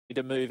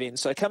to move in.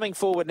 So coming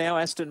forward now,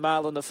 Aston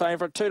Marlin, the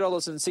favourite,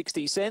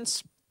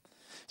 $2.60.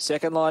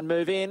 Second line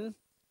move in.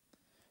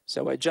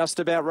 So we're just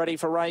about ready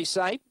for race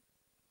 8.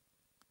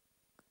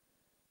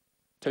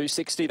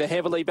 $2.60, the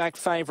heavily backed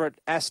favourite,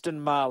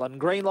 Aston Marlin.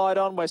 Green light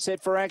on, we're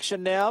set for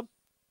action now.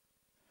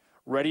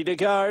 Ready to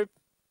go.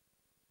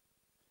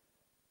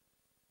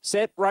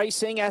 Set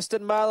racing,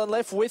 Aston Marlin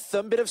left with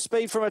them. Bit of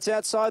speed from its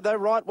outside though,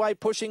 right way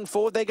pushing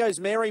forward. There goes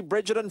Mary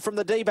Bridgerton from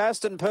the deep.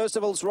 Aston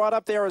Percival's right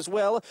up there as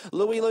well.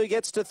 Louis Lou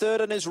gets to third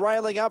and is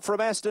railing up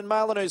from Aston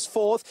Marlin, who's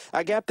fourth.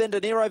 A gap then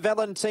to Nero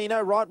Valentino.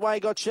 Right way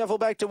got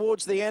shuffled back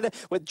towards the end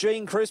with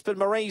Jean Crisp and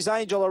Marie's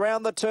Angel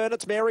around the turn.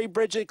 It's Mary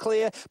Bridget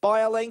clear by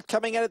a length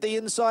coming out at the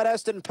inside.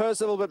 Aston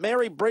Percival, but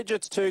Mary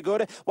Bridget's too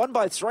good. Won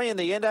by 3 in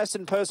the end.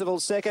 Aston Percival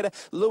second.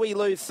 Louis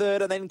Lou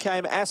third, and then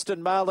came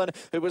Aston Marlin,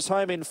 who was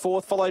home in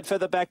fourth, followed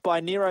further back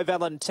by Nero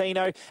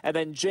Valentino, and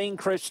then Jean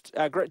Crisp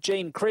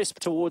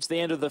towards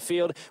the end of the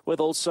field, with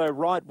also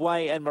Right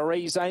Way and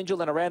Marie's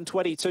Angel, and around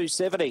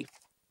 22.70.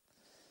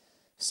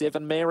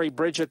 7 Mary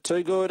Bridget,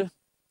 too good.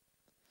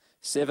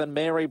 7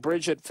 Mary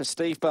Bridget for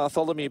Steve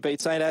Bartholomew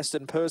beats 8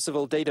 Aston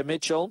Percival, Dita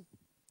Mitchell.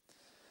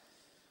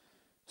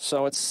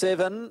 So it's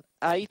 7,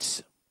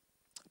 8,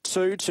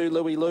 2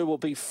 Louis Lou will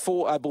be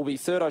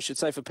third, I should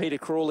say, for Peter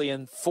Crawley,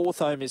 and fourth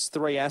home is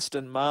 3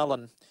 Aston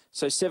Marlin.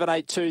 So 7,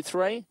 8, 2,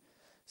 3.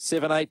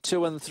 7, 8,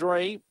 2 and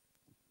 3.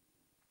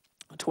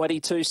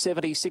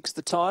 22.76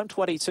 the time.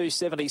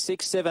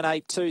 22.76. 7,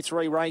 8, 2,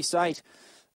 3. Race 8.